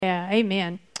Yeah,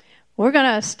 amen. We're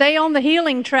going to stay on the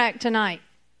healing track tonight.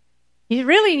 You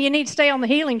need to stay on the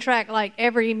healing track like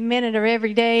every minute or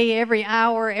every day, every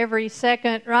hour, every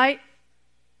second, right?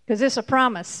 Because it's a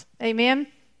promise. Amen.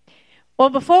 Well,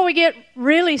 before we get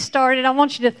really started, I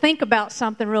want you to think about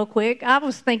something real quick. I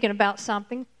was thinking about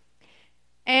something.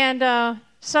 And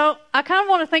so I kind of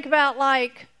want to think about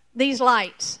like these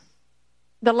lights,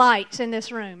 the lights in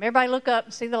this room. Everybody look up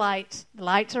and see the lights. The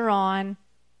lights are on.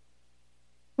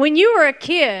 When you were a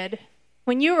kid,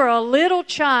 when you were a little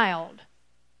child,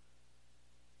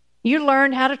 you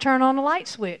learned how to turn on a light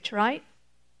switch, right?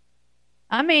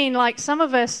 I mean, like some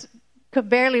of us could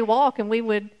barely walk and we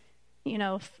would,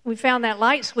 we found that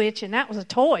light switch and that was a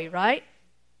toy, right?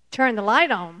 Turn the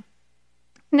light on.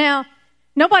 Now,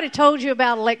 nobody told you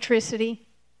about electricity,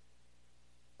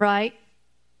 right?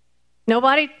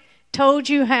 Nobody told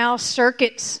you how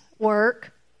circuits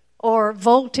work or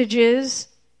voltages.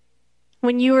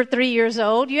 When you were 3 years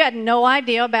old, you had no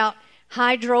idea about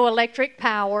hydroelectric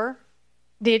power,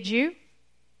 did you?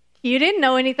 You didn't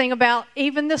know anything about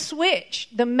even the switch,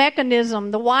 the mechanism,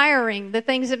 the wiring, the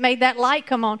things that made that light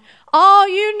come on. All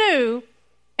you knew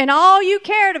and all you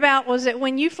cared about was that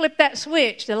when you flipped that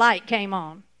switch, the light came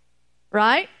on,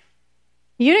 right?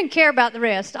 You didn't care about the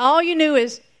rest. All you knew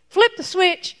is flip the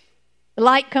switch, the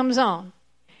light comes on.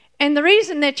 And the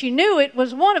reason that you knew it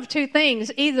was one of two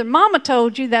things. Either Mama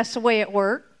told you that's the way it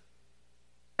worked,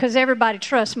 because everybody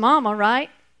trusts Mama,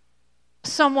 right?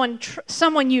 Someone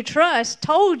you trust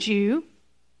told you,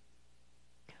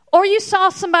 or you saw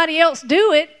somebody else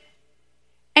do it,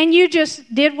 and you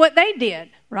just did what they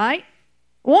did, right?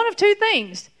 One of two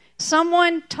things.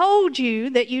 Someone told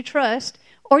you that you trust,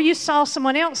 or you saw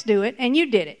someone else do it, and you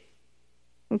did it.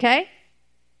 Okay?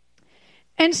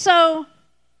 And so,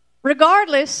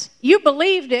 regardless, you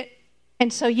believed it,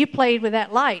 and so you played with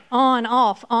that light, on,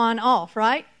 off,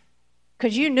 right?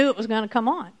 Because you knew it was going to come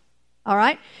on, all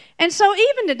right? And so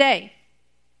even today,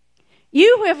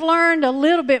 you have learned a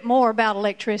little bit more about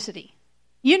electricity.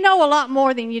 You know a lot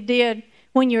more than you did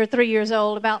when you were 3 years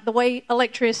old about the way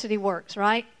electricity works,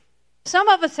 right? Some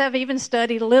of us have even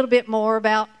studied a little bit more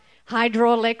about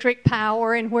hydroelectric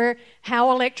power and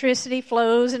how electricity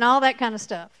flows and all that kind of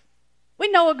stuff. We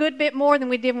know a good bit more than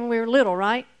we did when we were little,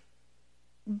 right?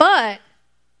 But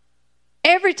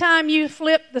every time you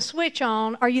flip the switch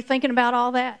on, are you thinking about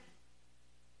all that?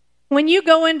 When you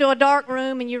go into a dark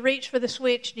room and you reach for the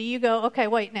switch, do you go, okay,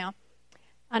 wait now.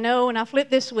 I know when I flip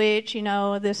this switch,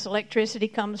 this electricity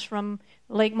comes from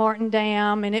Lake Martin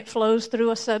Dam and it flows through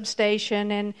a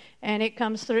substation and it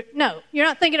comes through. No, you're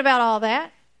not thinking about all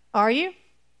that, are you?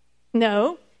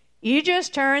 No, you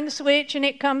just turn the switch and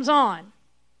it comes on.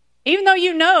 Even though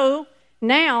you know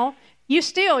now, you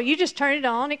just turn it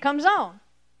on, it comes on.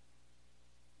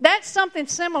 That's something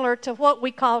similar to what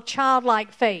we call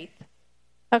childlike faith.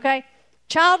 Okay?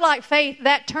 Childlike faith,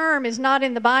 that term is not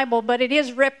in the Bible, but it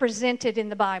is represented in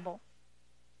the Bible.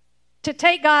 To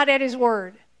take God at His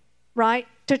word, right?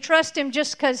 To trust Him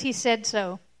just because He said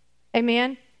so.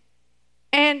 Amen?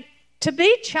 And to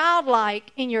be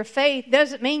childlike in your faith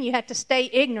doesn't mean you have to stay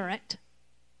ignorant.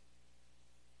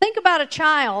 Think about a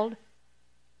child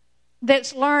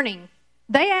that's learning.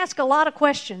 They ask a lot of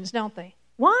questions, don't they?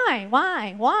 Why?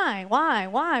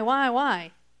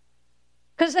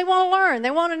 Because they want to learn.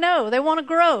 They want to know. They want to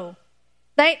grow.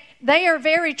 They are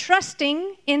very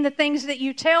trusting in the things that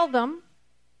you tell them.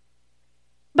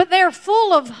 But they're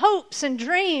full of hopes and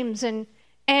dreams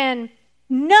and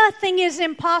nothing is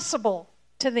impossible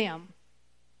to them.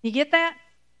 You get that?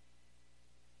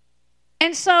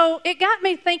 And so it got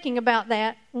me thinking about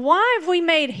that. Why have we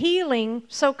made healing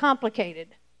so complicated?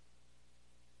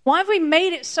 Why have we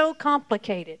made it so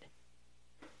complicated?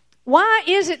 Why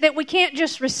is it that we can't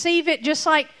just receive it just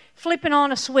like flipping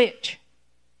on a switch?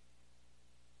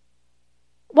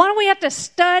 Why do we have to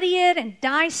study it and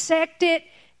dissect it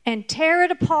and tear it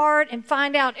apart and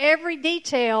find out every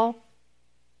detail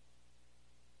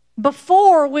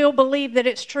before we'll believe that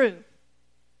it's true?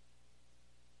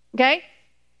 Okay?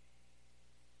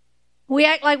 We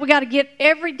act like we got to get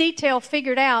every detail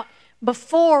figured out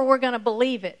before we're going to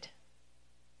believe it.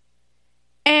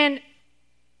 And,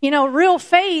 real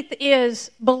faith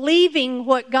is believing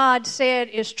what God said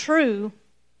is true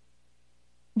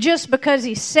just because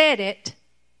He said it.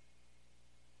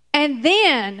 And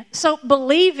then,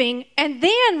 believing and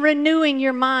then renewing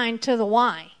your mind to the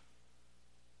why.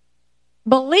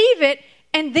 Believe it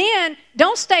and then,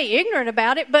 don't stay ignorant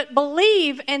about it, but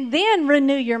believe and then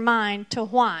renew your mind to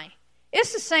why.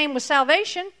 It's the same with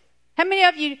salvation. How many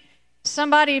of you,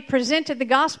 somebody presented the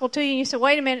gospel to you and you said,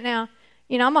 wait a minute now,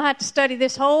 I'm going to have to study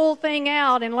this whole thing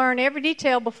out and learn every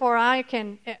detail before I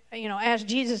can, ask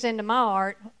Jesus into my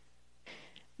heart.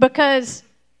 Because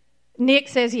Nick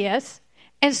says yes.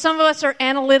 And some of us are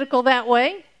analytical that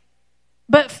way.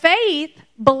 But faith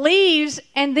believes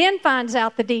and then finds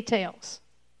out the details.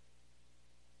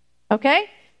 Okay?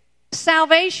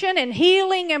 Salvation and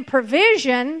healing and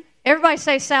provision. Everybody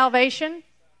say salvation,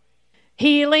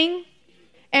 healing,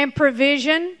 and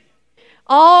provision.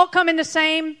 All come in the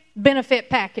same benefit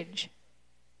package.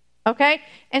 Okay?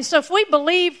 And so if we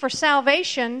believe for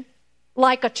salvation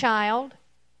like a child,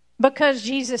 because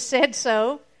Jesus said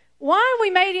so, why have we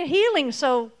made healing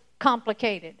so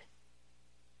complicated?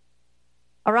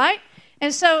 All right?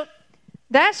 And so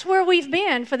that's where we've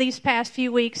been for these past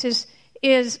few weeks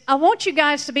is I want you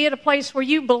guys to be at a place where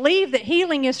you believe that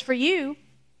healing is for you.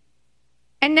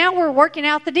 And now we're working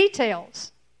out the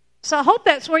details. So I hope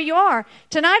that's where you are.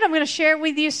 Tonight I'm going to share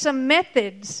with you some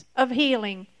methods of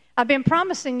healing. I've been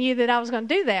promising you that I was going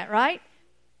to do that, right?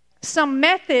 Some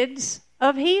methods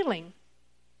of healing.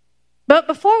 But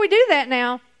before we do that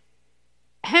now,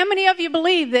 how many of you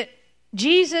believe that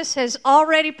Jesus has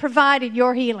already provided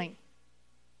your healing?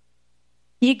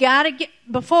 You got to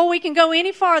before we can go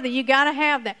any farther, you got to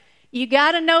have that. You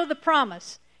got to know the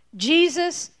promise.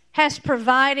 Jesus has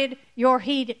provided your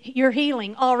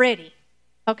healing already.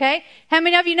 Okay? How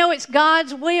many of you know it's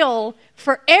God's will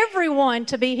for everyone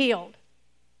to be healed?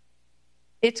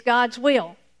 It's God's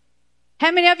will.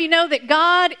 How many of you know that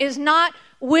God is not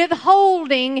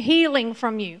withholding healing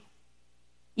from you?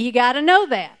 You got to know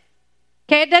that.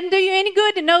 Okay? It doesn't do you any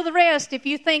good to know the rest if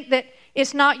you think that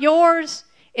it's not yours,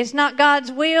 it's not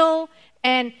God's will,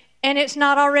 and it's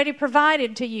not already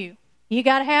provided to you. You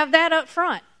got to have that up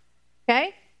front.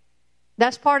 Okay?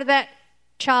 That's part of that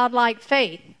childlike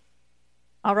faith.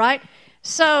 All right?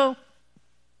 So,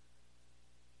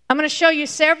 I'm going to show you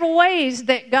several ways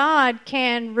that God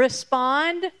can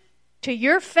respond to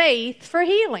your faith for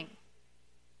healing.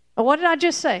 What did I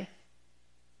just say?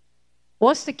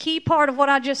 What's the key part of what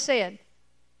I just said?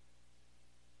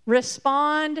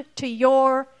 Respond to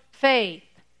your faith.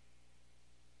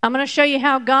 I'm going to show you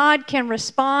how God can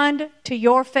respond to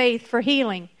your faith for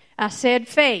healing. I said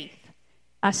faith.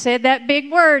 I said that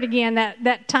big word again,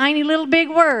 that tiny little big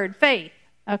word, faith.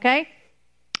 Okay?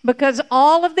 Because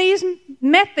all of these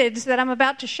methods that I'm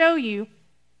about to show you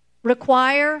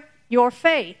require your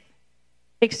faith,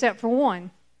 except for one.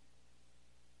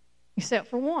 Except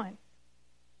for one.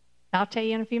 I'll tell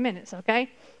you in a few minutes, okay?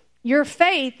 Your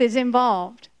faith is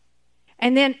involved.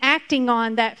 And then acting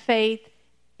on that faith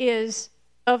is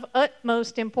of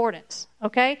utmost importance,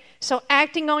 okay? So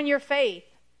acting on your faith,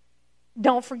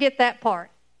 don't forget that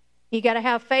part. You got to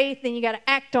have faith, and you got to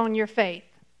act on your faith,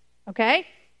 okay?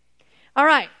 All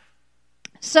right.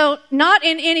 So not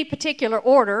in any particular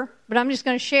order, but I'm just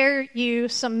going to share you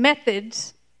some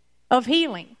methods of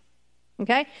healing,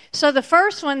 okay? So the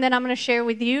first one that I'm going to share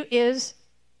with you is,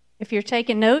 if you're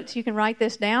taking notes, you can write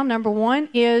this down. Number one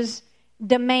is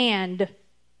demand.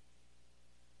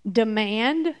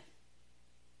 Demand?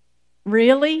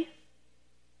 Really?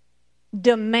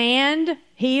 Demand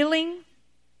healing?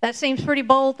 That seems a pretty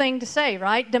bold thing to say,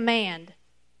 right? Demand.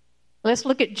 Let's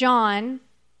look at John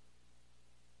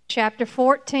chapter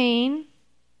 14,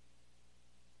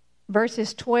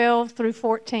 verses 12 through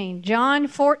 14. John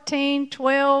 14,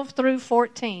 12 through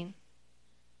 14.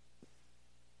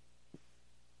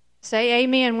 Say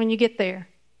amen when you get there.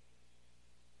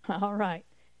 All right.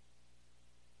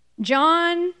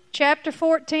 John chapter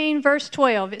 14, verse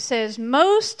 12. It says,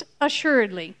 "Most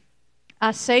assuredly,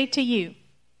 I say to you,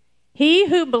 he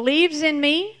who believes in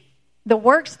me, the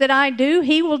works that I do,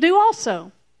 he will do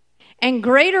also. And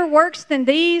greater works than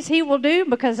these he will do,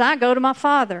 because I go to my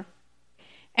Father.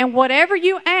 And whatever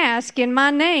you ask in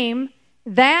my name,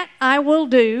 that I will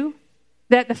do,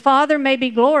 that the Father may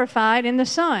be glorified in the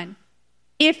Son.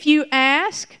 If you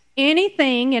ask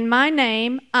anything in my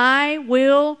name, I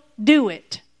will do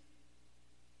it."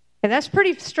 Okay, that's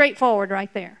pretty straightforward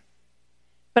right there.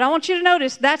 But I want you to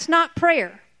notice that's not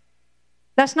prayer.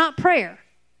 That's not prayer.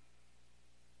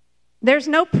 There's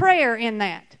no prayer in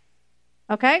that.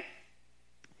 Okay?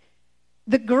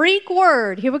 The Greek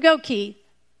word, here we go, Keith.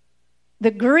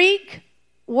 The Greek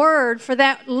word for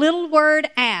that little word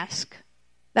ask,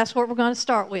 that's what we're going to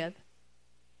start with.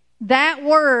 That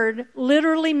word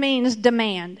literally means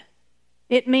demand.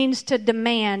 It means to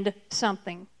demand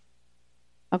something.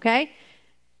 Okay?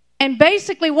 And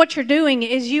basically what you're doing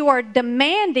is you are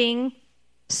demanding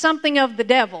something of the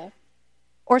devil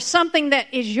or something that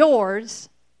is yours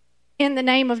in the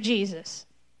name of Jesus.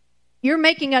 You're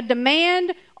making a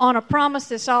demand on a promise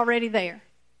that's already there.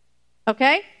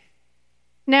 Okay?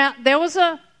 Now, there was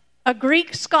a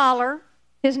Greek scholar.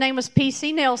 His name was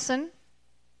P.C. Nelson.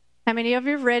 How many of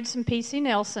you have read some P.C.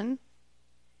 Nelson?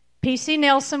 P.C.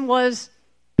 Nelson was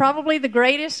probably the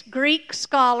greatest Greek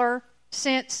scholar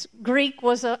since Greek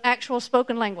was an actual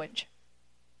spoken language.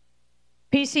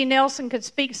 P.C. Nelson could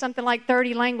speak something like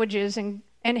 30 languages, and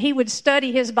he would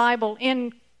study his Bible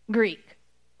in Greek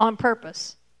on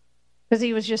purpose because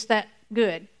he was just that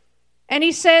good. And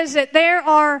he says that there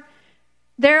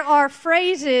are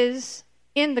phrases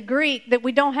in the Greek that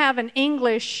we don't have in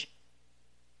English.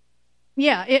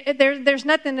 There's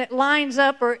nothing that lines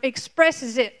up or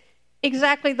expresses it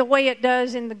exactly the way it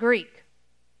does in the Greek.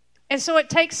 And so it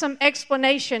takes some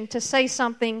explanation to say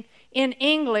something in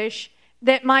English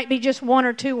that might be just one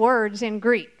or two words in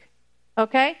Greek.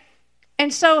 Okay?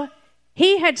 And so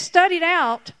he had studied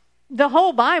out the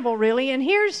whole Bible, really, and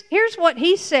here's what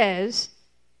he says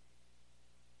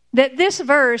that this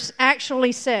verse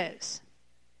actually says.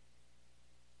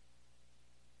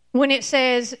 When it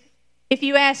says, if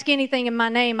you ask anything in my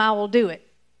name, I will do it.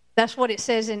 That's what it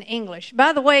says in English.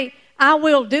 By the way, I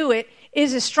will do it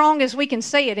is as strong as we can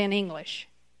say it in English.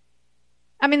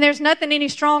 I mean, there's nothing any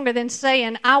stronger than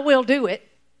saying, I will do it.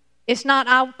 It's not,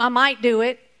 I might do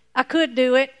it. I could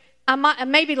do it. I might,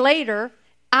 maybe later.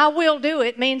 I will do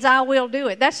it means I will do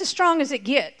it. That's as strong as it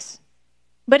gets.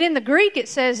 But in the Greek, it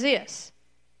says this.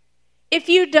 If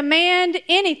you demand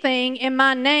anything in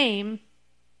my name,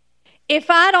 if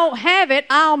I don't have it,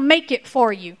 I'll make it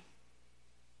for you.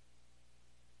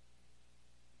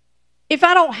 If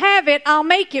I don't have it, I'll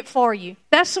make it for you.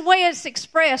 That's the way it's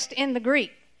expressed in the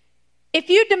Greek. If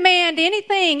you demand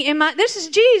anything in my... This is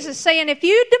Jesus saying, if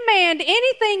you demand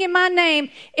anything in my name,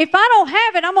 if I don't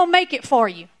have it, I'm going to make it for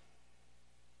you.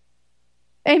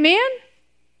 Amen?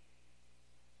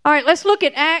 All right, let's look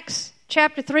at Acts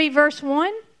chapter 3, verse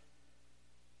 1.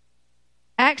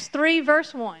 Acts 3,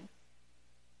 verse 1.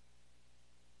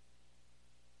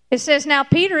 It says, Now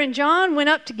Peter and John went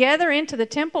up together into the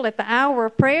temple at the hour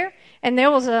of prayer, and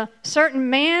there was a certain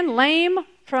man, lame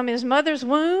from his mother's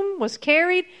womb, was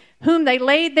carried, whom they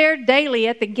laid there daily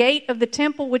at the gate of the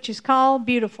temple, which is called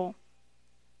Beautiful.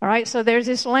 All right, so there's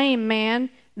this lame man.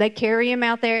 They carry him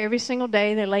out there every single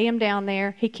day. They lay him down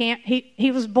there.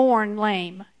 He was born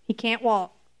lame. He can't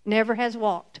walk. Never has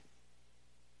walked.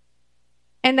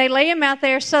 And they lay him out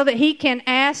there so that he can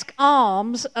ask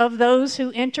alms of those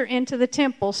who enter into the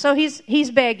temple. So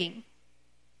he's begging.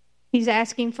 He's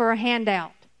asking for a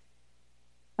handout.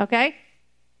 Okay?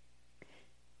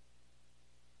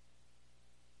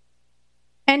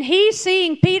 And he,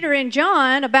 seeing Peter and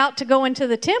John about to go into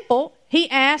the temple, he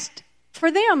asked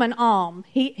for them an alms.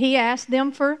 He asked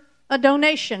them for a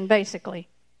donation, basically.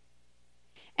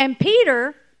 And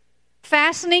Peter,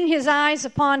 fastening his eyes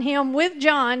upon him with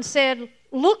John, said,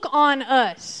 Look on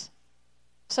us.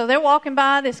 So they're walking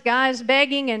by, this guy's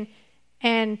begging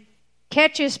and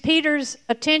catches Peter's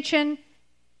attention.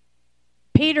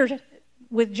 Peter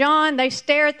with John, they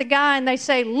stare at the guy and they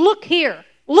say, Look here,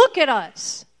 look at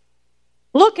us.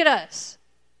 Look at us.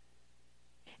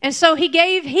 And so he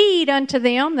gave heed unto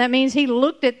them. That means he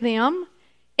looked at them,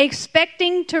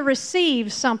 expecting to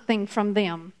receive something from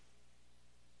them.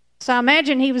 So I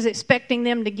imagine he was expecting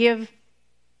them to give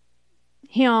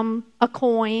him a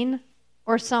coin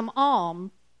or some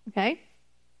alms. Okay?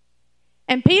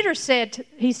 And Peter said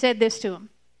this to him.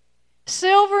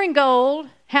 Silver and gold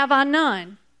have I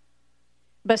none,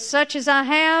 but such as I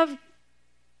have,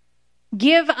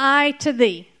 give I to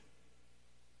thee.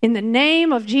 In the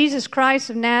name of Jesus Christ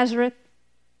of Nazareth,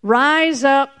 rise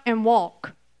up and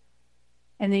walk.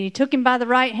 And then he took him by the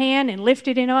right hand and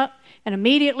lifted him up, and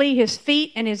immediately his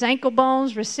feet and his ankle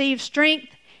bones received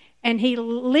strength, and he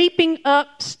leaping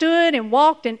up stood and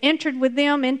walked and entered with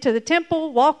them into the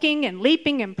temple, walking and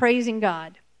leaping and praising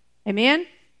God. Amen?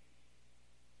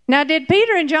 Now, did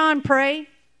Peter and John pray?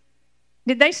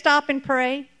 Did they stop and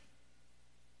pray?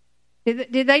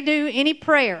 Did they do any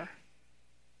prayer?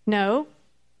 No.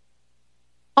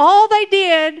 All they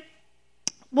did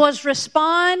was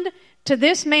respond to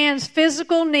this man's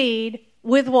physical need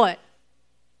with what?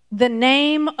 The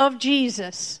name of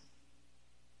Jesus.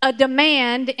 A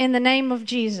demand in the name of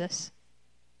Jesus.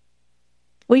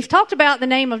 We've talked about the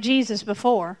name of Jesus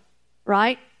before,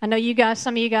 right? I know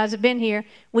some of you guys have been here.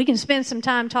 We can spend some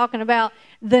time talking about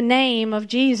the name of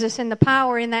Jesus and the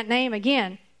power in that name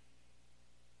again.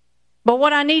 But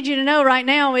what I need you to know right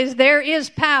now is there is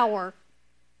power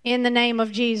in the name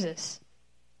of Jesus.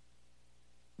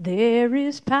 There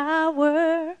is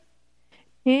power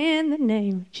in the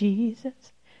name of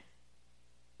Jesus.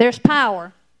 There's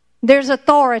power. There's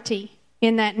authority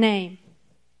in that name.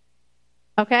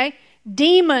 Okay?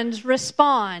 Demons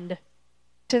respond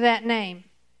to that name.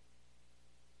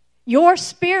 Your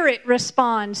spirit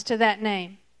responds to that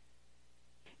name.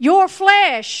 Your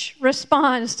flesh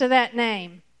responds to that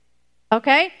name.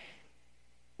 Okay?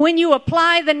 When you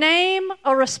apply the name,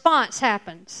 a response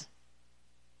happens.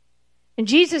 And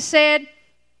Jesus said,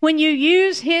 when you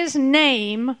use his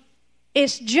name,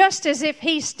 it's just as if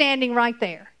he's standing right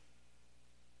there.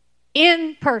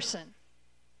 In person.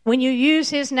 When you use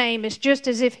his name, it's just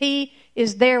as if he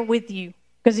is there with you.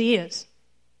 Because he is.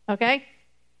 Okay?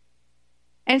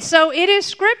 And so it is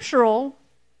scriptural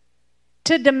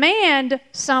to demand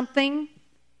something,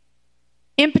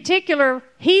 in particular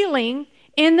healing,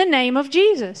 in the name of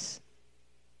Jesus.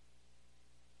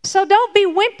 So don't be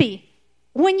wimpy.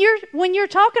 When you're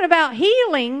talking about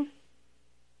healing,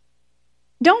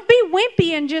 don't be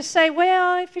wimpy and just say,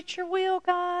 well, if it's your will,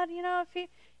 God, if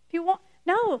you want.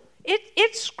 No,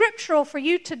 it's scriptural for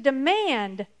you to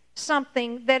demand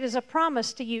something that is a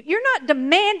promise to you. You're not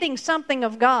demanding something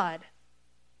of God.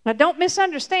 Now, don't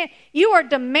misunderstand. You are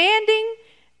demanding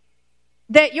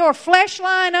that your flesh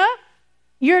line up.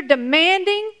 You're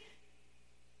demanding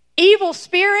evil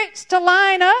spirits to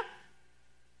line up.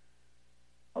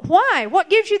 Why?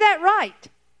 What gives you that right?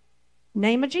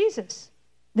 Name of Jesus.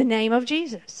 The name of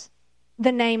Jesus.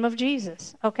 The name of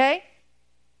Jesus. Okay?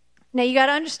 Now, you got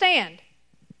to understand.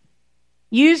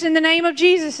 Using the name of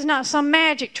Jesus is not some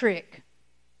magic trick.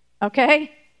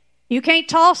 Okay? You can't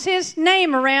toss his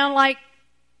name around like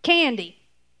candy.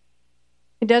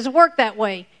 It doesn't work that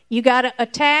way. You got to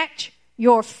attach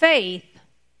your faith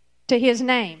to his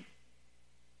name.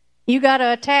 You got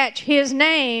to attach his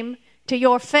name to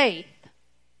your faith.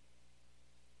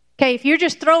 Okay, if you're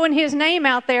just throwing his name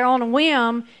out there on a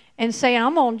whim and saying,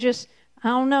 I'm going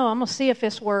to see if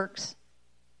this works,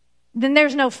 then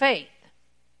there's no faith.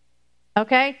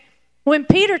 Okay? When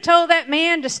Peter told that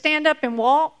man to stand up and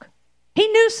walk, he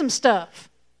knew some stuff.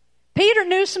 Peter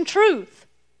knew some truth.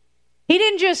 He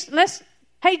didn't just,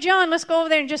 hey, John, let's go over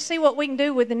there and just see what we can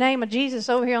do with the name of Jesus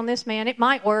over here on this man. It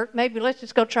might work. Maybe let's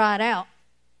just go try it out.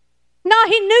 No,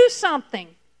 he knew something.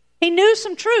 He knew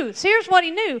some truths. Here's what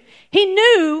he knew. He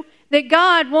knew that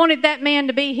God wanted that man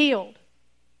to be healed.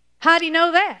 How do you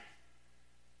know that?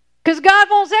 Because God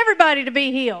wants everybody to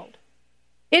be healed.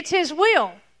 It's his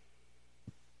will.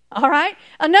 All right?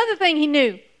 Another thing he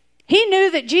knew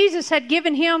that Jesus had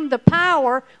given him the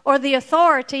power or the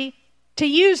authority to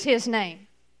use his name.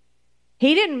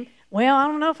 He didn't, I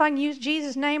don't know if I can use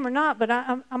Jesus' name or not, but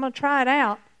I'm going to try it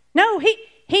out. No,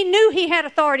 he knew he had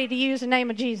authority to use the name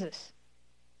of Jesus.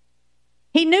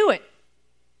 He knew it.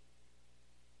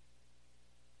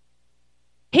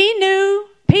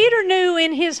 Peter knew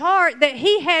in his heart that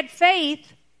he had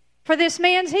faith for this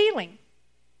man's healing.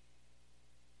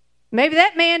 Maybe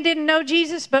that man didn't know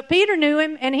Jesus, but Peter knew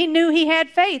him, and he knew he had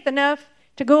faith enough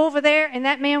to go over there and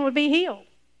that man would be healed.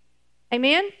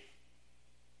 Amen?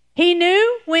 He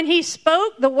knew when he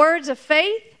spoke the words of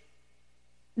faith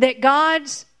that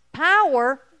God's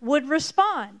power would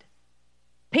respond.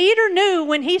 Peter knew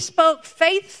when he spoke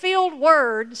faith-filled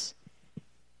words,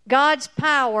 God's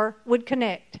power would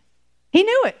connect. He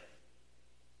knew it.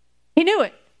 He knew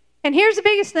it. And here's the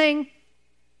biggest thing.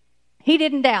 He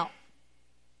didn't doubt.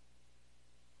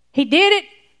 He did it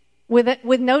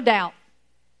with no doubt.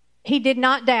 He did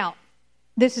not doubt.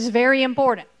 This is very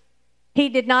important. He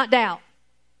did not doubt.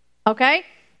 Okay?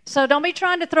 So don't be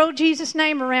trying to throw Jesus'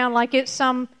 name around like it's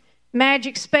some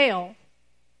magic spell.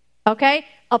 Okay?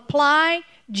 Apply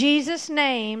Jesus'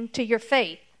 name to your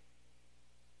faith.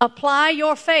 Apply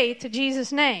your faith to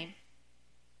Jesus' name.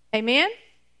 Amen?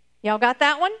 Y'all got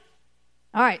that one?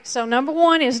 All right, so number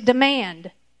one is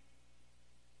demand.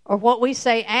 Or what we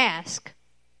say ask.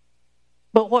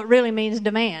 But what really means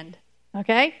demand.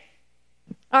 Okay?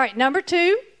 All right, number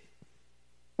two,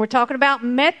 we're talking about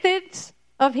methods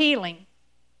of healing.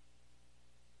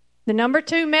 The number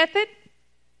two method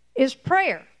is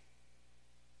prayer.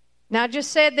 Now, I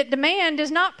just said that demand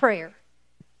is not prayer.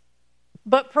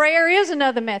 But prayer is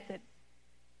another method.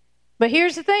 But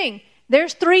here's the thing.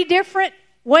 There's 3 different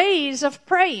ways of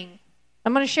praying.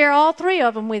 I'm going to share all 3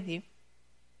 of them with you.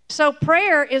 So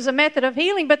prayer is a method of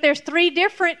healing, but there's 3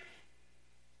 different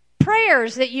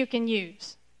prayers that you can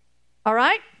use. All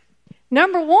right?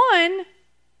 Number 1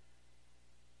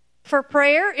 for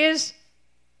prayer is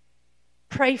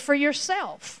pray for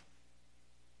yourself.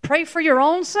 Pray for your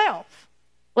own self.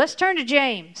 Let's turn to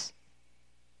James.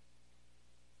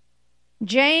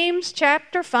 James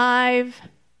chapter 5,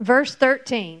 verse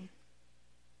 13.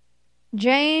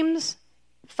 James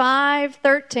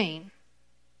 5:13.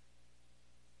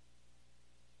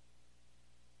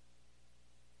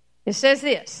 It says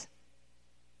this.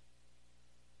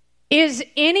 Is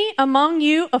any among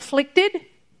you afflicted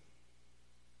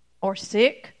or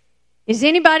sick? Is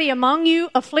anybody among you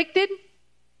afflicted?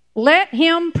 Let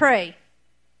him pray.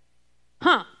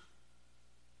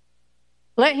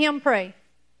 Let him pray.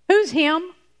 Who's him?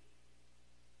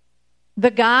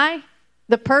 The guy,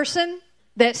 the person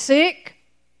that's sick?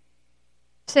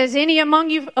 Says, any among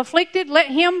you afflicted? Let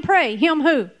him pray. Him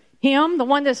who? Him, the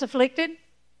one that's afflicted.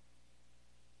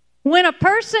 When a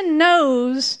person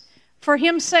knows for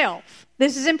himself,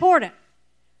 this is important.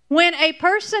 When a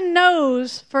person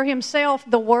knows for himself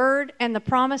the word and the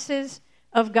promises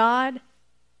of God,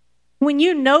 when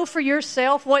you know for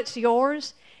yourself what's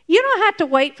yours, you don't have to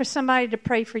wait for somebody to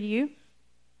pray for you.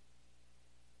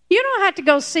 You don't have to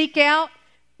go seek out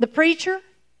the preacher.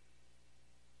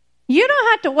 You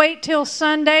don't have to wait till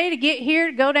Sunday to get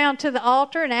here, to go down to the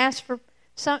altar and ask for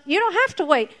something. You don't have to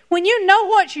wait. When you know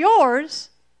what's yours,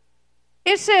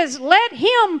 it says, let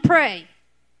him pray.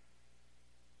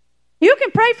 You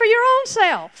can pray for your own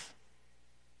self.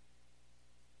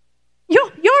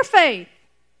 Your faith.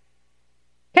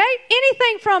 Okay?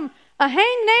 Anything from a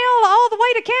hangnail all the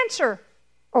way to cancer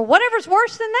or whatever's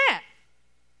worse than that.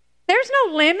 There's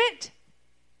no limit.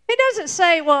 It doesn't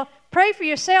say, well, pray for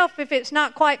yourself if it's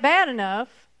not quite bad enough.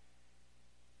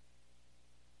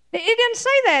 It didn't say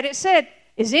that. It said,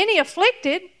 is any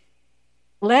afflicted?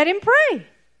 Let him pray.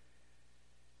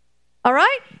 All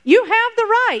right? You have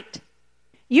the right.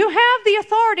 You have the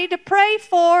authority to pray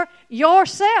for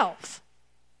yourself.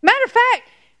 Matter of fact,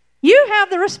 you have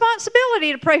the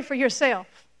responsibility to pray for yourself.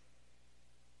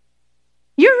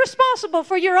 You're responsible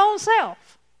for your own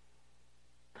self.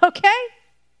 Okay?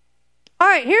 All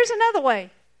right, here's another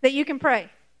way that you can pray.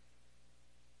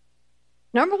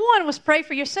 Number 1 was pray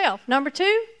for yourself. Number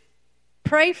 2,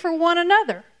 pray for one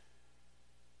another.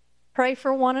 Pray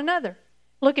for one another.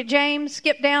 Look at James,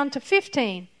 skip down to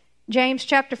 15. James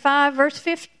chapter 5, verse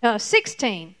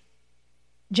 16.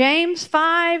 James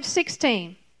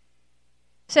 5:16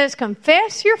 says,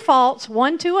 confess your faults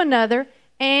one to another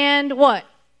and what?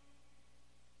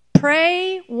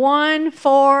 Pray one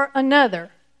for another,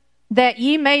 that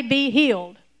ye may be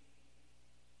healed.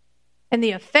 And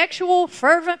the effectual,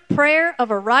 fervent prayer of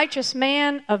a righteous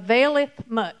man availeth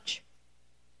much.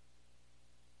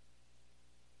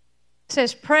 It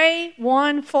says, pray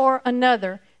one for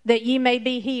another, that ye may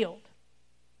be healed.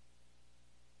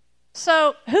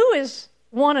 So, who is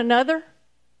one another?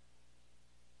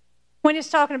 When it's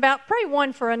talking about pray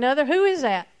one for another, who is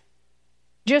that?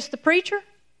 Just the preacher?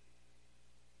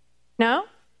 No.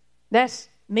 That's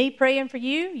me praying for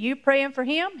you, you praying for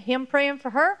him praying for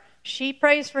her, she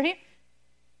prays for him.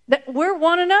 That we're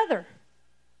one another.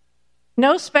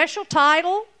 No special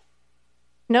title,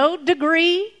 no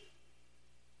degree.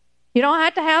 You don't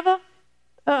have to have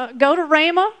go to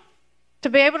Rhema to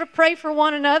be able to pray for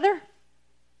one another.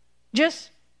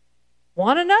 Just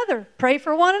one another. Pray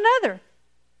for one another.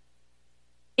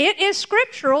 It is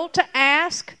scriptural to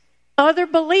ask other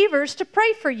believers to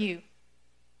pray for you.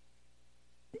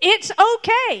 It's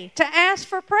okay to ask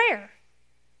for prayer.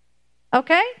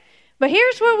 Okay? But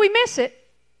here's where we miss it.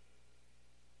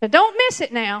 But don't miss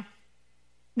it now.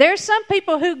 There's some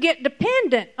people who get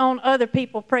dependent on other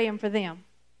people praying for them.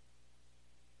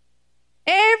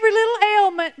 Every little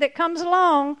ailment that comes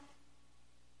along,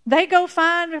 they go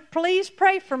find, please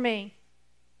pray for me.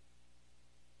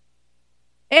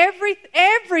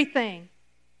 Everything.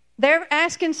 They're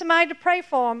asking somebody to pray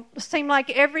for them, it seems like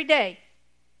every day.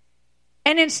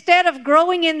 And instead of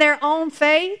growing in their own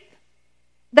faith,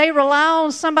 they rely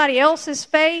on somebody else's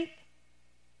faith.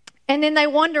 And then they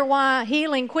wonder why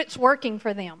healing quits working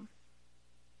for them.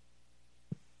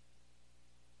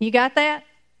 You got that?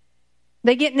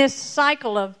 They get in this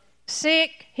cycle of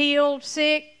sick, healed,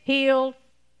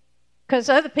 because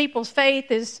other people's faith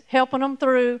is helping them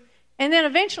through. And then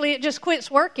eventually it just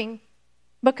quits working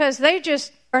because they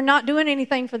just are not doing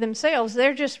anything for themselves.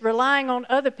 They're just relying on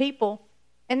other people.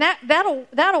 And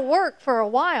that'll work for a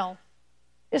while.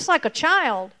 It's like a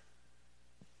child.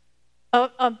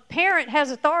 A parent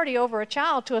has authority over a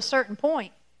child to a certain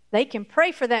point. They can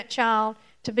pray for that child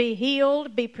to be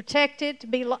healed, be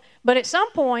protected, but at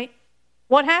some point,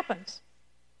 what happens?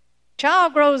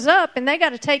 Child grows up and they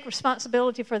got to take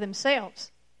responsibility for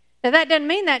themselves. Now that doesn't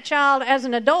mean that child as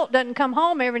an adult doesn't come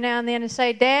home every now and then and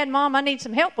say, Dad, Mom, I need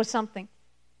some help with something.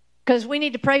 Because we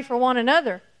need to pray for one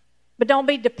another. But don't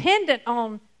be dependent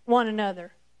on one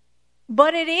another.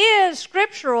 But it is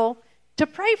scriptural to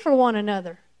pray for one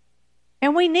another.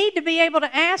 And we need to be able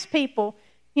to ask people,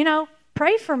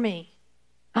 pray for me.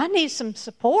 I need some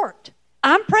support.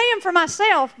 I'm praying for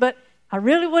myself, but I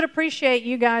really would appreciate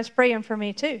you guys praying for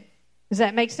me too. Does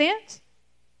that make sense?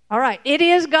 All right. It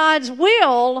is God's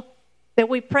will that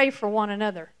we pray for one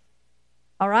another.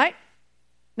 All right?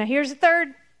 Now here's the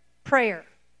third prayer.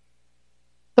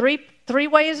 Three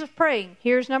ways of praying.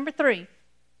 Here's number 3.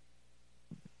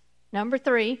 Number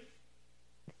 3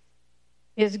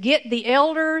 is get the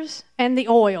elders and the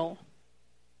oil.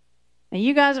 Now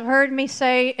you guys have heard me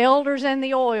say elders and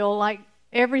the oil like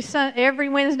every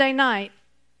Wednesday night.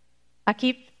 I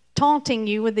keep taunting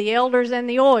you with the elders and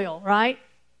the oil, right?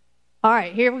 All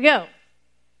right, here we go.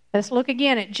 Let's look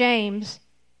again at James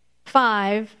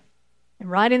 5, and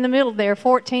right in the middle there,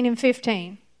 14 and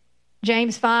 15.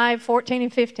 James 5, 14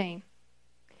 and 15.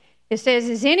 It says,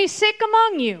 is any sick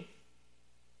among you?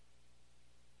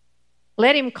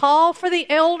 Let him call for the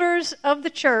elders of the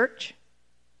church,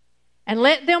 and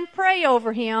let them pray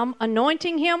over him,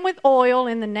 anointing him with oil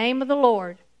in the name of the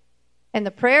Lord. And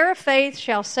the prayer of faith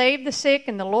shall save the sick,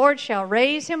 and the Lord shall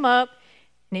raise him up.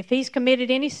 And if he's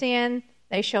committed any sin,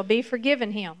 they shall be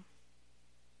forgiven him.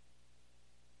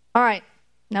 All right,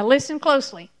 now listen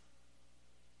closely.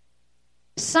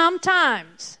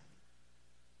 Sometimes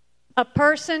a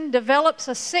person develops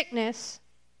a sickness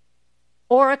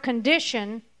or a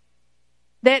condition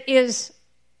that is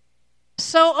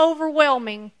so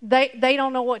overwhelming, they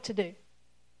don't know what to do.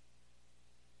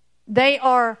 They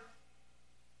are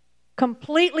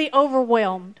completely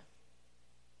overwhelmed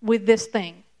with this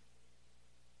thing.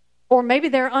 Or maybe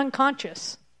they're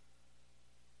unconscious.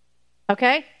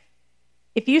 Okay?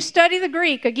 If you study the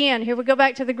Greek, again, here we go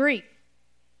back to the Greek.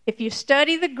 If you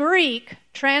study the Greek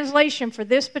translation for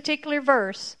this particular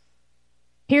verse,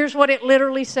 here's what it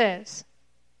literally says.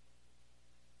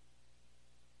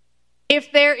 If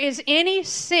there is any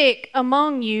sick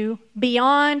among you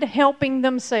beyond helping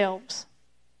themselves.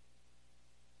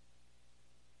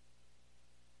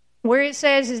 Where it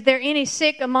says, is there any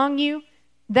sick among you?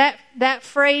 That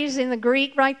phrase in the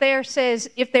Greek right there says,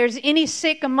 if there's any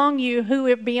sick among you who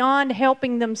are beyond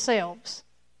helping themselves.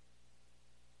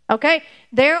 Okay?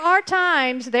 There are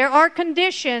times, there are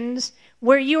conditions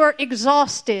where you are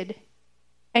exhausted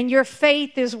and your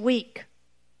faith is weak.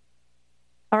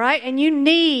 All right? And you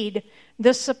need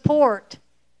the support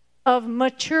of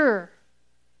mature,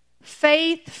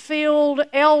 faith-filled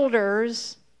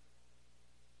elders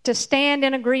to stand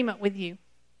in agreement with you.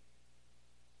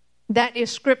 That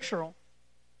is scriptural.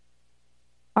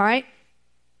 All right?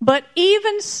 But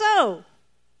even so,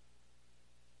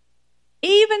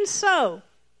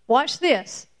 watch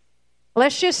this.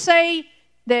 Let's just say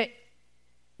that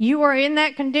you are in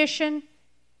that condition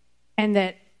and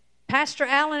that Pastor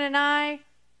Allen and I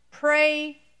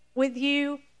pray with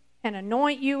you and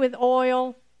anoint you with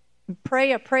oil and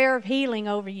pray a prayer of healing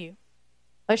over you.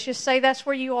 Let's just say that's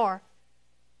where you are.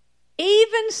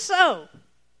 Even so,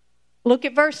 look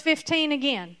at verse 15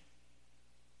 again.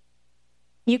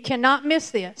 You cannot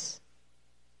miss this.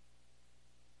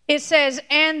 It says,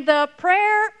 and the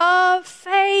prayer of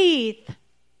faith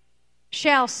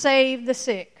shall save the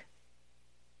sick.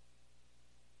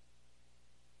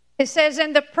 It says,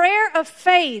 and the prayer of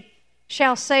faith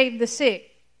shall save the sick.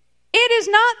 It is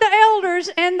not the elders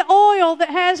and the oil that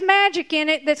has magic in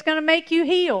it that's going to make you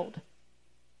healed.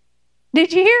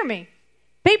 Did you hear me?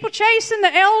 People chasing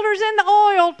the elders and the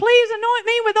oil. Please anoint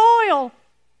me with oil.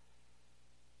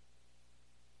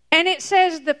 And it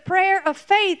says the prayer of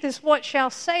faith is what shall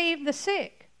save the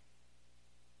sick.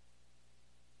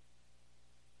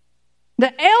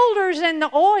 The elders and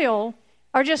the oil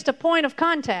are just a point of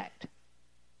contact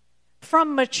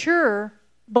from mature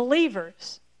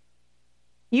believers.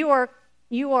 You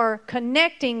are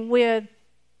connecting with,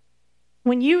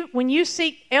 when you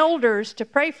seek elders to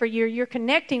pray for you, you're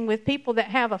connecting with people that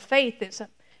have a faith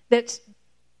that's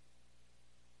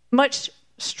much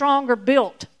stronger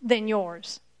built than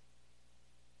yours.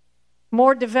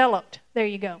 More developed. There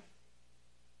you go.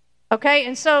 Okay,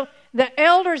 and so the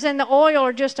elders and the oil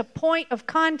are just a point of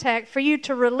contact for you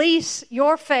to release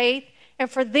your faith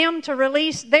and for them to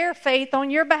release their faith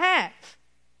on your behalf.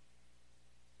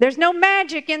 There's no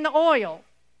magic in the oil,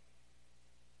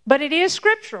 but it is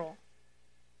scriptural.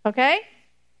 Okay?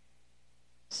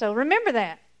 So remember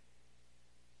that.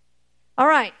 All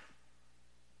right.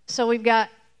 So we've got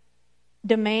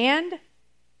demand,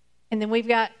 and then we've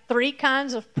got 3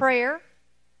 kinds of prayer.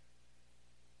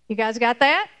 You guys got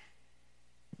that?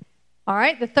 All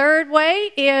right. The third way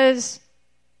is,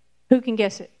 who can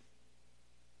guess it?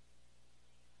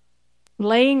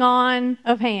 Laying on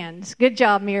of hands. Good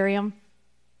job, Miriam.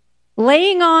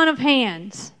 Laying on of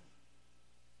hands.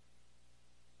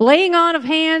 Laying on of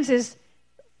hands is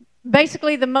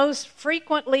basically the most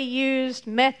frequently used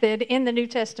method in the New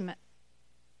Testament.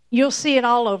 You'll see it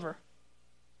all over.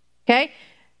 Okay?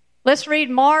 Let's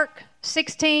read Mark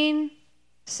 16,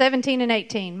 17, and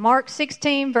 18. Mark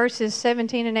 16, verses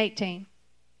 17 and 18.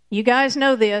 You guys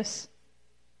know this.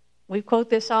 We quote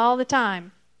this all the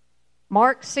time.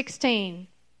 Mark 16,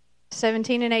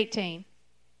 17 and 18.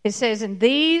 It says, and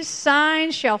these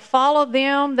signs shall follow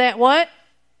them that what?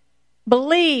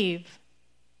 Believe.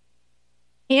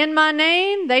 In my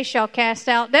name they shall cast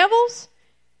out devils.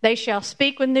 They shall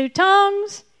speak with new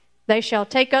tongues. They shall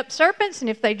take up serpents. And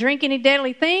if they drink any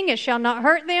deadly thing, it shall not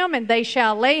hurt them. And they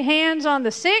shall lay hands on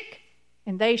the sick,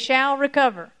 and they shall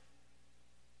recover.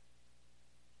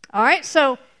 All right,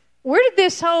 so where did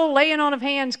this whole laying on of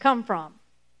hands come from?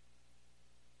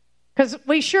 Because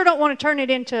we sure don't want to turn it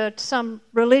into some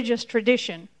religious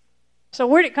tradition. So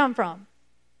where did it come from?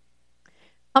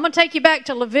 I'm going to take you back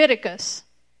to Leviticus,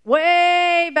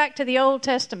 way back to the Old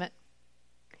Testament.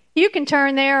 You can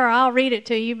turn there or I'll read it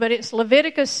to you, but it's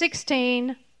Leviticus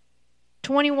 16,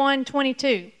 21,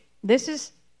 22. This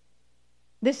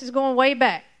is going way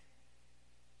back.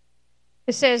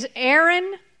 It says,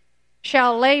 Aaron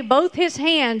shall lay both his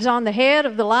hands on the head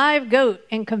of the live goat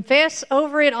and confess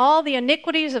over it all the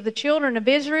iniquities of the children of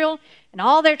Israel and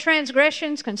all their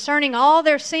transgressions concerning all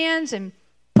their sins, and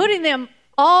putting them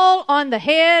all on the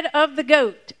head of the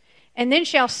goat. And then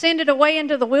shall send it away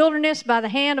into the wilderness by the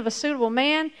hand of a suitable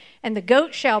man, and the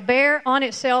goat shall bear on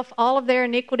itself all of their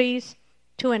iniquities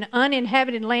to an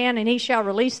uninhabited land, and he shall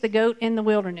release the goat in the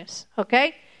wilderness.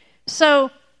 Okay?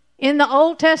 So, in the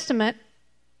Old Testament,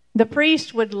 the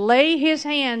priest would lay his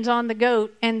hands on the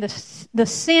goat, and the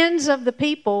sins of the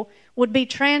people would be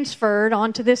transferred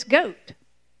onto this goat.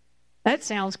 That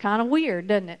sounds kind of weird,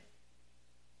 doesn't it?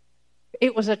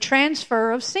 It was a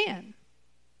transfer of sin.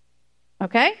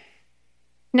 Okay?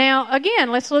 Now,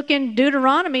 again, let's look in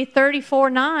Deuteronomy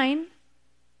 34:9.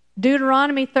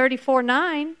 Deuteronomy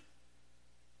 34:9.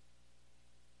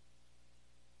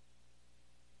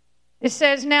 It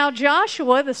says, now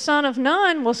Joshua, the son of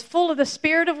Nun, was full of the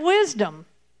spirit of wisdom,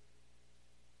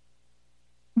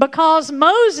 because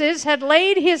Moses had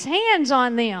laid his hands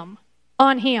on him.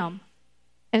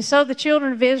 And so the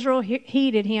children of Israel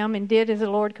heeded him and did as the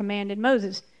Lord commanded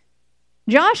Moses.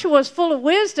 Joshua was full of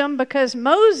wisdom because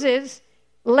Moses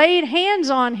laid hands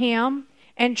on him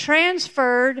and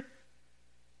transferred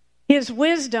his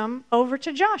wisdom over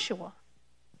to Joshua.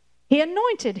 He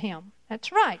anointed him.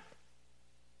 That's right.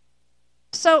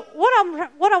 So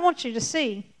what I want you to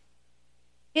see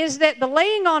is that the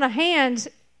laying on of hands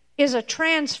is a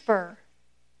transfer.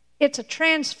 It's a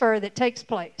transfer that takes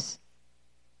place.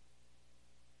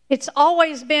 It's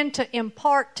always been to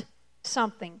impart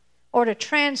something or to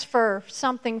transfer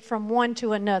something from one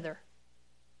to another.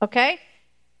 Okay?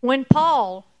 When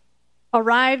Paul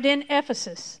arrived in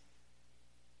Ephesus,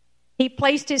 he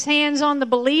placed his hands on the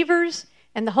believers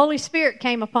and the Holy Spirit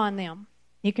came upon them.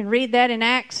 You can read that in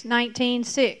Acts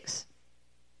 19:6.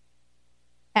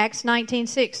 Acts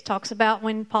 19:6 talks about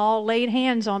when Paul laid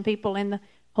hands on people and the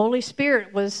Holy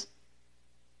Spirit was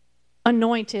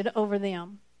anointed over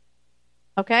them.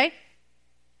 Okay?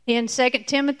 In 2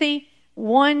 Timothy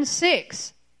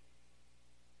 1:6,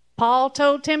 Paul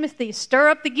told Timothy, stir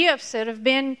up the gifts that have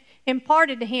been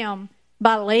imparted to him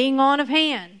by laying on of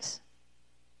hands.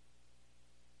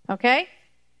 Okay?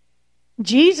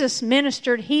 Jesus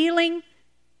ministered healing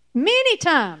many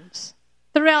times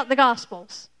throughout the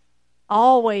Gospels.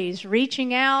 Always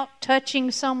reaching out,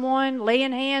 touching someone,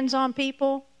 laying hands on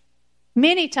people.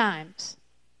 Many times.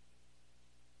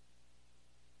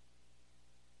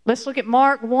 Let's look at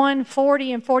Mark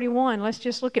 1:40 and 41. Let's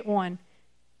just look at one.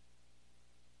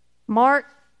 Mark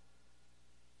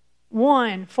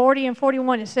 1:40 and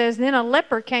 41, it says, then a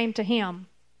leper came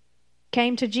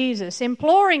to Jesus,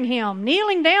 imploring him,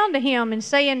 kneeling down to him and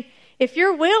saying, if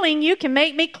you're willing, you can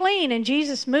make me clean. And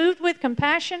Jesus, moved with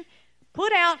compassion,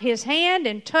 put out his hand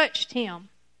and touched him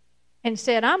and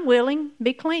said, I'm willing,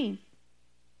 be clean.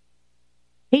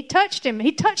 He touched him.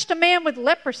 He touched a man with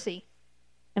leprosy.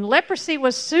 And leprosy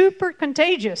was super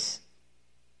contagious,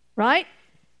 right?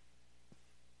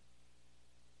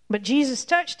 But Jesus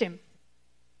touched him.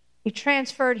 He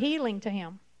transferred healing to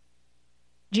him.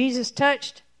 Jesus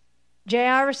touched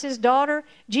Jairus' daughter.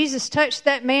 Jesus touched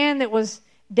that man that was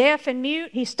deaf and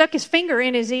mute. He stuck his finger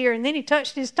in his ear and then he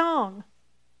touched his tongue.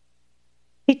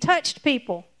 He touched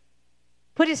people.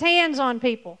 Put his hands on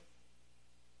people.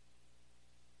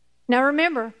 Now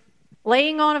remember,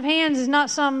 laying on of hands is not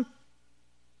some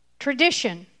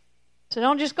tradition. So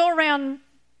don't just go around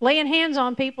laying hands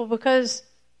on people because,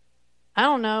 I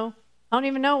don't know. I don't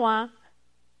even know why.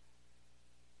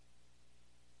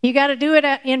 You got to do it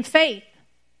in faith.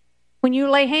 When you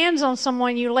lay hands on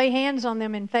someone, you lay hands on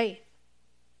them in faith.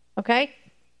 Okay?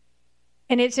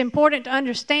 And it's important to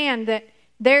understand that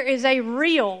there is a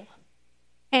real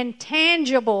and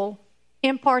tangible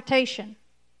impartation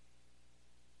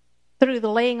through the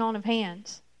laying on of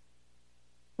hands.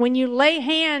 When you lay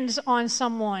hands on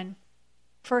someone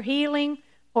for healing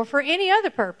or for any other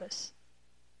purpose,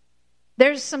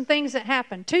 there's some things that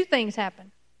happen. Two things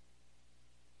happen.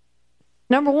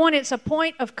 Number one, it's a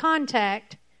point of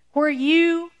contact where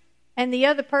you and the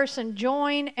other person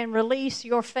join and release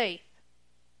your faith.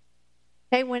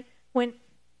 Okay, when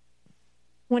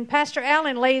Pastor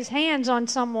Allen lays hands on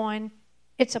someone,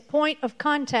 it's a point of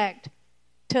contact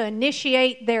to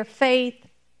initiate their faith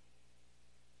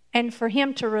and for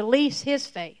him to release his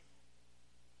faith.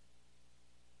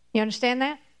 You understand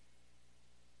that?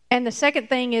 And the second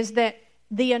thing is that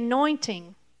the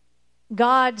anointing,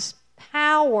 God's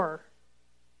power,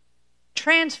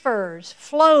 transfers,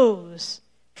 flows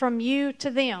from you to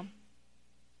them.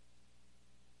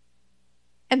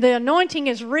 And the anointing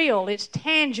is real. It's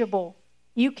tangible.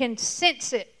 You can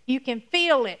sense it. You can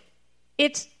feel it.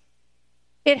 It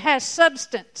has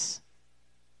substance.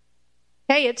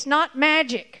 Okay, it's not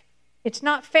magic. It's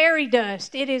not fairy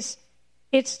dust. It's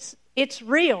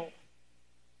real.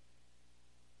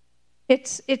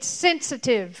 It's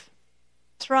sensitive.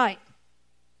 That's right.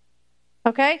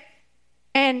 Okay?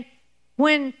 And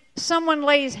when someone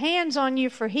lays hands on you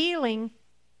for healing,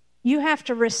 you have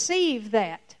to receive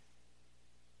that.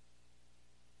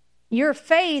 Your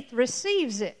faith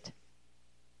receives it.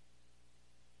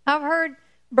 I've heard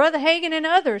Brother Hagin and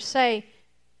others say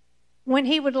when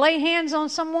he would lay hands on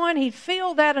someone, he'd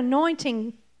feel that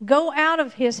anointing go out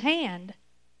of his hand.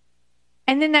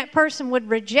 And then that person would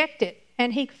reject it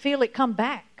and he'd feel it come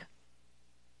back.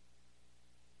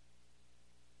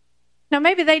 Now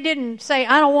maybe they didn't say,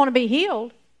 I don't want to be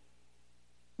healed.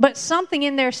 But something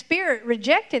in their spirit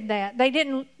rejected that.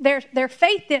 Their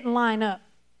faith didn't line up.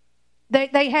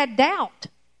 They had doubt.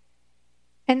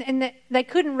 And they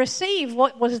couldn't receive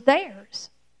what was theirs.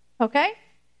 Okay?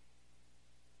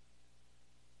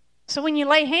 So when you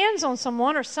lay hands on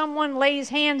someone or someone lays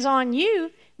hands on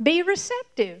you, be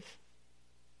receptive.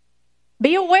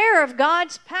 Be aware of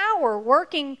God's power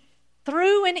working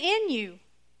through and in you.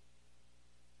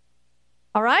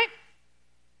 All right?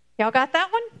 Y'all got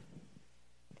that one?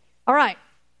 All right.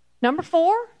 Number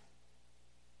 4.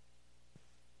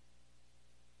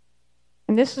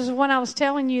 And this is when I was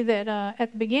telling you that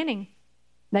at the beginning.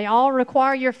 They all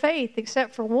require your faith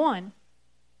except for one.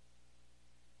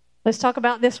 Let's talk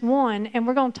about this one. And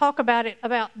we're going to talk about it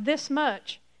about this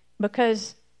much.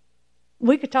 Because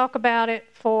we could talk about it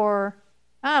for,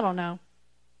 I don't know,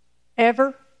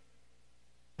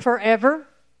 forever.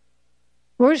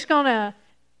 We're just going to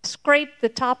scrape the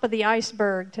top of the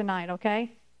iceberg tonight,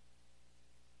 okay?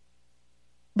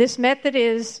 This method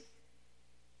is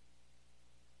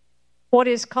what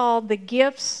is called the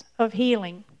gifts of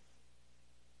healing.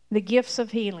 The gifts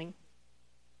of healing.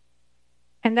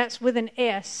 And that's with an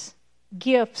S.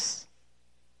 Gifts.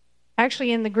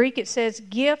 Actually, in the Greek it says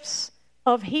gifts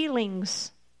of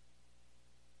healings.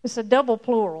 It's a double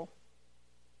plural.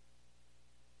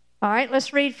 All right,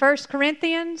 let's read 1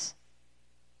 Corinthians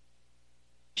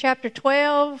chapter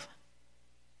 12,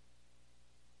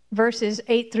 verses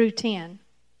 8 through 10.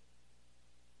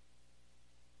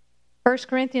 1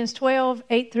 Corinthians 12,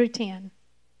 8 through 10.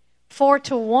 For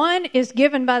to one is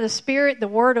given by the Spirit the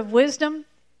word of wisdom,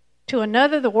 to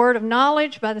another the word of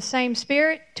knowledge by the same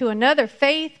Spirit, to another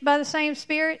faith by the same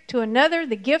Spirit, to another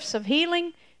the gifts of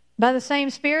healing by the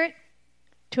same Spirit,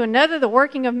 to another the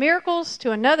working of miracles, to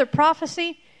another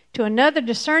prophecy, to another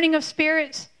discerning of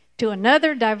spirits, to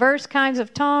another diverse kinds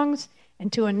of tongues,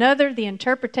 and to another the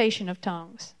interpretation of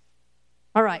tongues.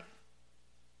 All right.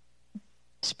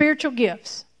 Spiritual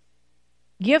gifts.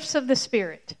 Gifts of the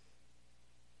Spirit.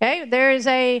 Okay, there is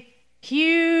a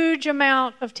huge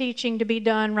amount of teaching to be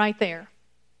done right there.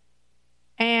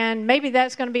 And maybe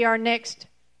that's going to be our next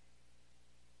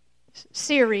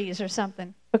series or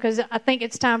something, because I think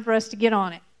it's time for us to get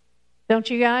on it. Don't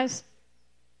you guys?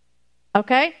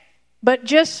 Okay? But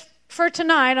just for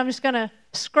tonight, I'm just going to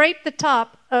scrape the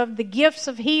top of the gifts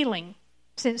of healing,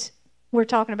 since we're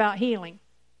talking about healing,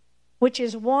 which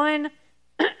is one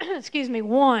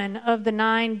of the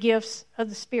 9 gifts of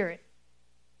the Spirit.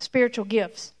 Spiritual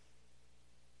gifts.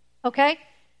 Okay?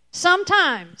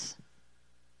 Sometimes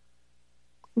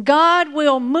God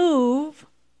will move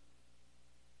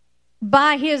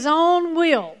by His own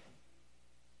will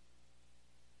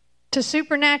to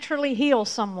supernaturally heal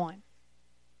someone.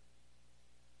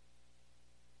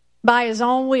 By His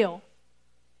own will.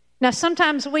 Now,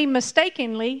 sometimes we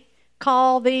mistakenly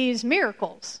call these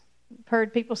miracles. I've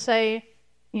heard people say,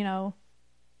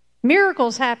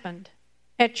 miracles happened.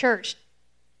 at church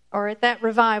or at that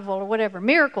revival or whatever.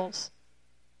 Miracles.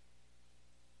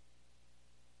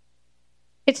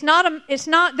 This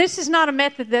is not a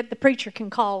method that the preacher can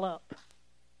call up.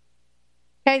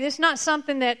 Okay, this is not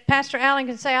something that Pastor Allen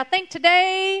can say, I think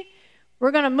today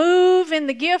we're going to move in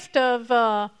the gift of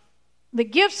the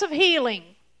gifts of healing.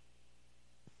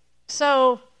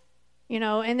 So,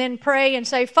 and then pray and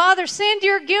say, Father, send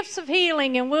your gifts of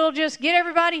healing and we'll just get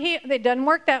everybody healed. It doesn't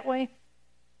work that way.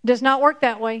 It does not work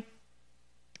that way.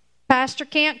 Pastor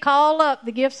can't call up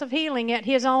the gifts of healing at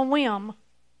his own whim.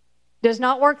 It does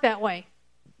not work that way.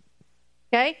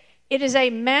 Okay? It is a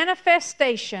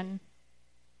manifestation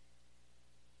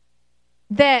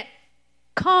that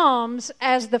comes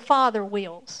as the Father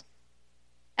wills,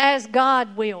 as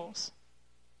God wills.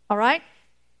 All right?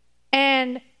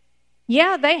 And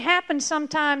yeah, they happen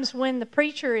sometimes when the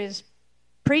preacher is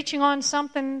preaching on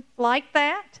something like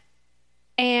that,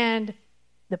 and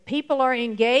the people are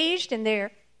engaged and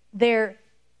they're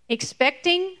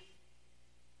expecting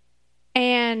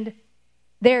and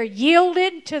they're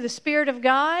yielded to the Spirit of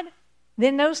God,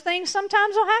 then those things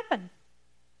sometimes will happen.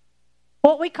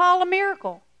 What we call a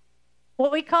miracle,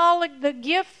 what we call the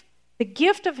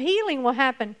gift of healing will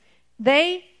happen.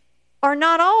 They are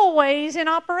not always in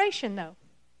operation, though.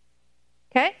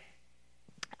 Okay?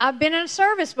 I've been in a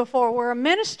service before where a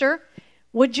minister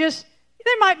would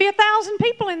there might be 1,000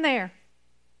 people in there.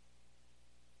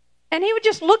 And he would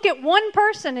just look at one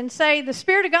person and say, the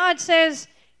Spirit of God says,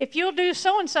 if you'll do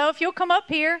so-and-so, if you'll come up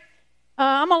here,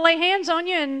 I'm going to lay hands on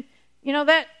you and,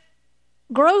 that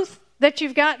growth that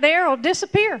you've got there will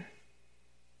disappear.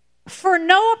 For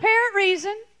no apparent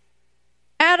reason,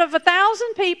 out of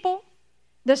 1,000 people,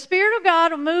 the Spirit of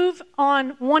God will move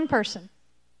on one person.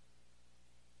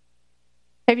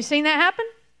 Have you seen that happen?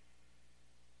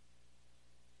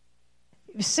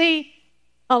 You see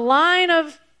a line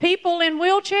of people in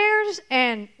wheelchairs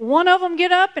and one of them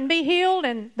get up and be healed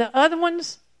and the other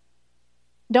ones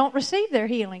don't receive their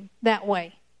healing that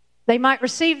way. They might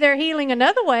receive their healing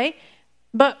another way,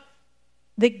 but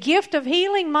the gift of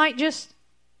healing might just,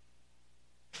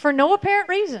 for no apparent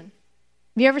reason.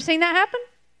 Have you ever seen that happen?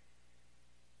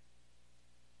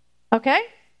 Okay?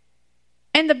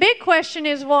 And the big question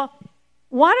is, well,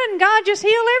 why didn't God just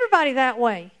heal everybody that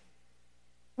way?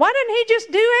 Why didn't he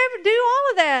just do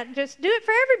all of that? Just do it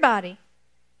for everybody.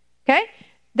 Okay?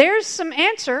 There's some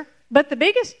answer, but the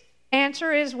biggest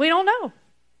answer is we don't know.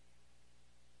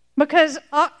 Because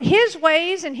his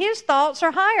ways and his thoughts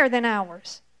are higher than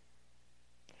ours.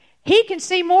 He can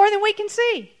see more than we can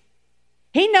see.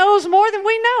 He knows more than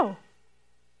we know.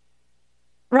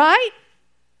 Right?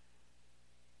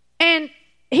 And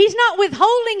he's not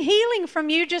withholding healing from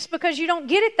you just because you don't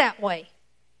get it that way.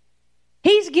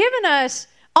 He's given us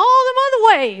all them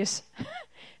other ways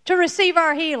to receive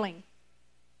our healing.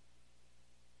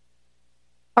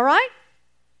 All right?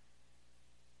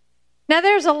 Now,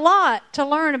 there's a lot to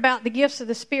learn about the gifts of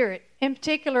the Spirit, in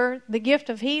particular, the gift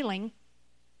of healing.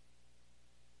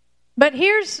 But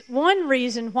here's one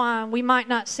reason why we might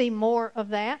not see more of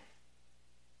that.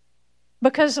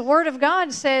 Because the Word of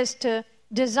God says to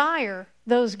desire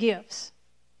those gifts.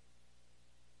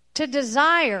 To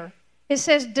desire. It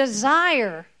says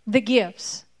desire the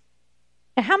gifts.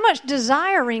 And how much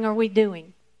desiring are we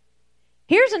doing?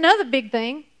 Here's another big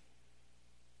thing.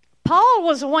 Paul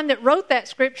was the one that wrote that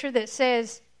scripture that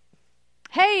says,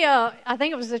 hey, I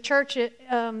think it was the church at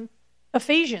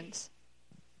Ephesians.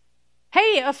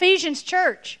 Hey, Ephesians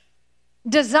church,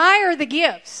 desire the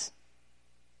gifts.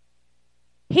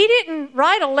 He didn't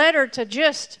write a letter to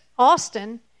just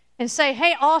Austin and say,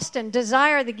 hey, Austin,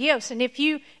 desire the gifts. And if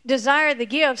you desire the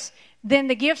gifts, then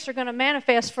the gifts are going to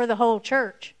manifest for the whole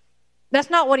church. That's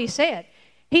not what he said.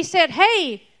 He said,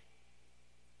 hey,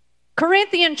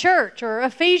 Corinthian church or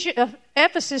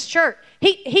Ephesus church.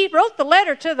 He wrote the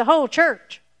letter to the whole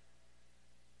church,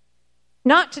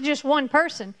 not to just one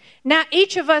person. Now,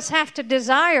 each of us have to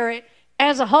desire it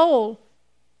as a whole,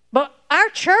 but our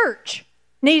church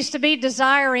needs to be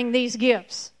desiring these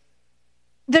gifts.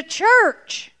 The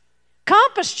church,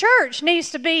 Compass Church,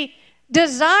 needs to be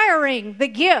desiring the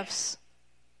gifts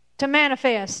to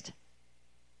manifest.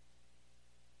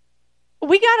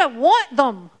 We got to want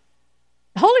them.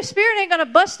 The Holy Spirit ain't going to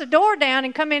bust the door down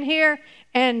and come in here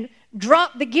and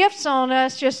drop the gifts on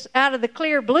us just out of the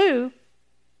clear blue.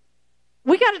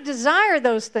 We got to desire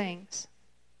those things.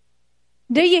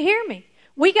 Do you hear me?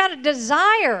 We got to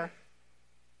desire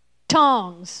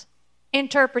tongues,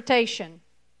 interpretation.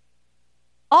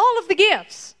 All of the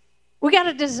gifts. We got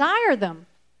to desire them.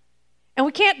 And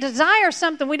we can't desire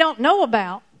something we don't know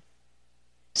about.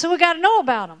 So we got to know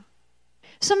about them.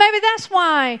 So maybe that's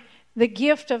why the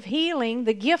gift of healing,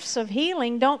 the gifts of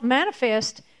healing don't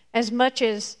manifest as much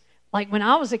as, like when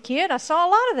I was a kid, I saw a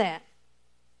lot of that.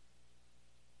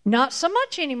 Not so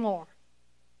much anymore.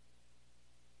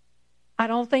 I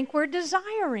don't think we're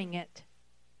desiring it.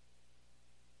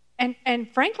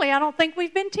 And frankly, I don't think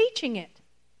we've been teaching it.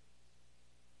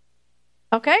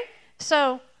 Okay?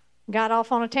 So, got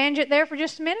off on a tangent there for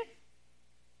just a minute.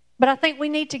 But I think we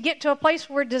need to get to a place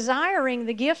where we're desiring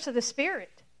the gifts of the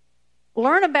Spirit.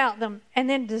 Learn about them and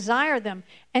then desire them.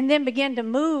 And then begin to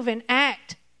move and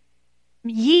act.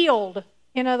 Yield,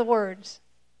 in other words.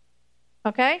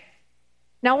 Okay?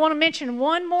 Now I want to mention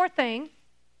one more thing.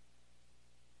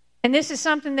 And this is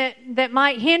something that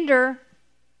might hinder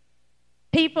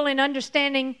people in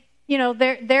understanding,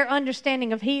 their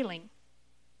understanding of healing.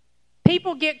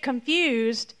 People get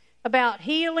confused about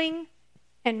healing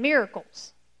and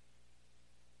miracles.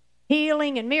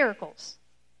 Healing and miracles.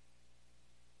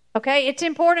 Okay, it's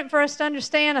important for us to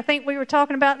understand. I think we were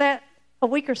talking about that a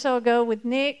week or so ago with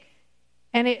Nick,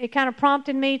 and it kind of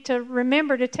prompted me to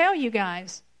remember to tell you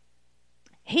guys.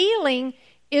 Healing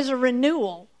is a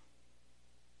renewal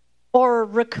or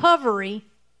recovery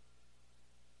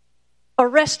or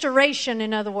restoration,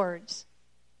 in other words.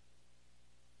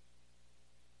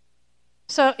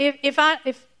 So if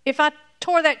I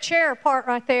tore that chair apart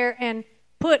right there and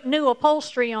put new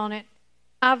upholstery on it,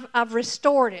 I've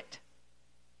restored it.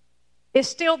 It's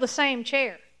still the same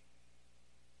chair.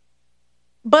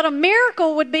 But a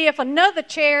miracle would be if another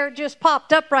chair just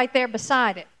popped up right there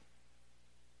beside it.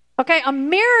 Okay, a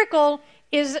miracle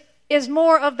is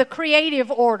more of the creative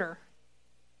order.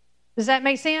 Does that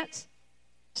make sense?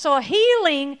 So a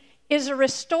healing is a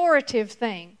restorative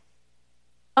thing.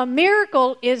 A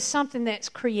miracle is something that's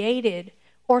created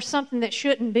or something that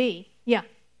shouldn't be. Yeah.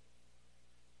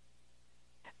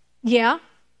 Yeah.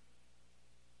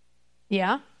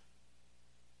 Yeah.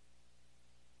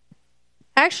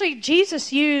 Actually,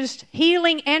 Jesus used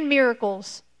healing and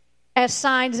miracles as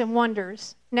signs and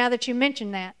wonders, now that you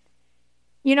mention that.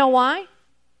 You know why?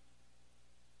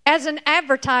 As an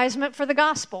advertisement for the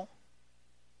gospel.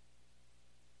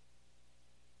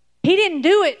 He didn't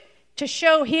do it to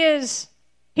show he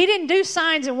didn't do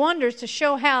signs and wonders to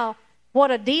show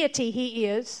what a deity he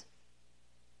is.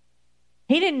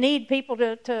 He didn't need people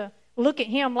to look at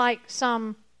him like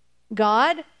some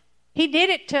God. He did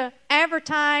it to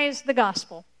advertise the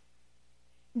gospel.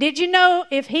 Did you know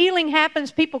if healing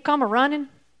happens, people come a-running?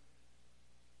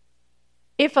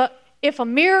 If a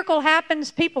miracle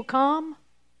happens, people come.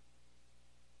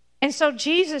 And so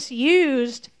Jesus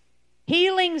used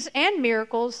healings and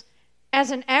miracles as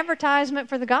an advertisement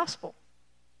for the gospel.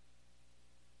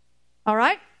 All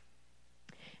right?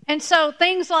 And so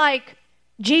things like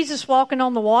Jesus walking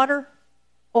on the water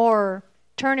or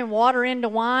turning water into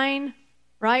wine,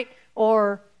 right?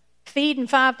 Or feeding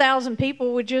 5,000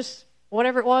 people with just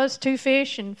whatever it was, 2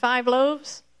 fish and 5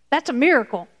 loaves. That's a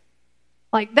miracle.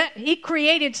 Like that, he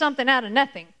created something out of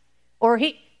nothing. Or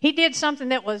he did something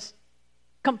that was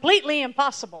completely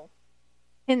impossible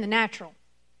in the natural.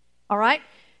 All right?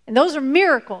 And those are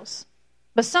miracles.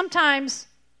 But sometimes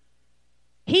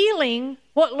healing,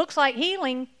 what looks like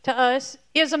healing to us,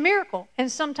 is a miracle.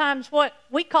 And sometimes what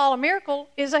we call a miracle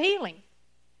is a healing.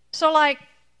 So like,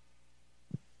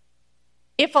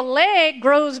 if a leg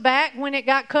grows back when it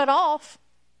got cut off,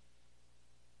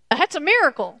 that's a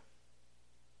miracle.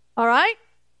 All right?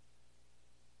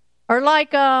 Or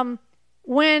like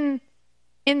when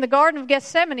in the Garden of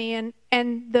Gethsemane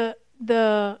and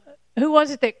the who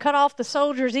was it that cut off the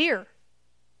soldier's ear?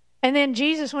 And then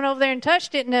Jesus went over there and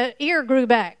touched it and the ear grew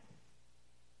back.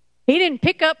 He didn't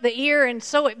pick up the ear and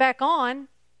sew it back on.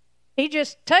 He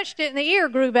just touched it and the ear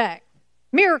grew back.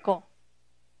 Miracle.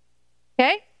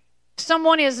 Okay?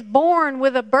 Someone is born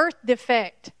with a birth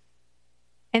defect.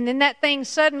 And then that thing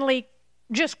suddenly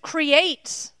just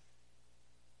creates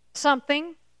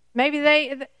something. Maybe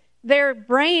their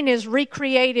brain is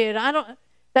recreated.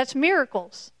 That's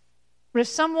miracles. But if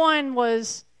someone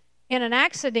was in an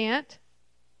accident,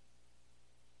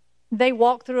 they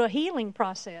walk through a healing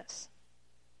process.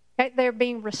 Okay? They're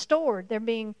being restored. They're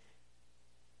being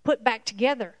put back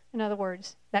together. In other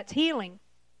words, that's healing.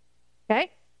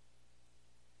 Okay?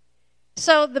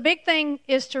 So the big thing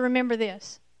is to remember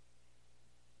this.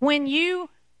 When you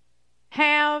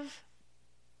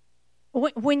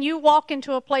walk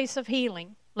into a place of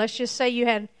healing, let's just say you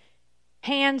had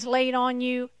hands laid on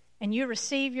you and you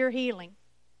receive your healing.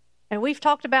 And we've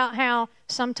talked about how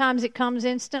sometimes it comes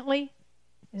instantly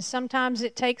and sometimes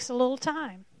it takes a little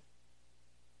time.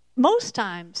 Most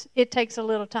times it takes a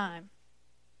little time.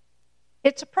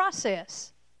 It's a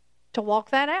process to walk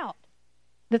that out.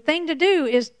 The thing to do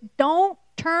is don't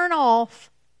turn off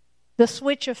the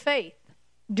switch of faith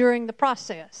during the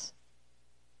process.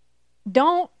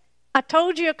 I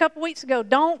told you a couple weeks ago,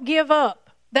 don't give up.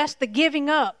 That's the giving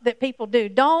up that people do.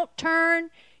 Don't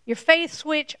turn your faith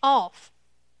switch off.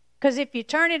 Because if you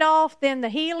turn it off, then the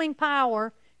healing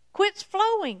power quits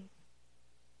flowing.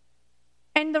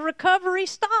 And the recovery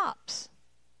stops.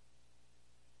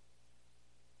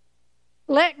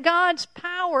 Let God's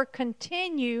power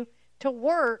continue to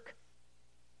work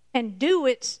and do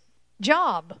its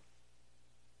job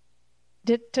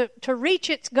to reach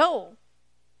its goal.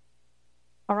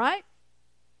 All right?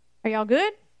 Are y'all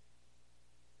good?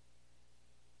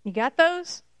 You got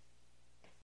those?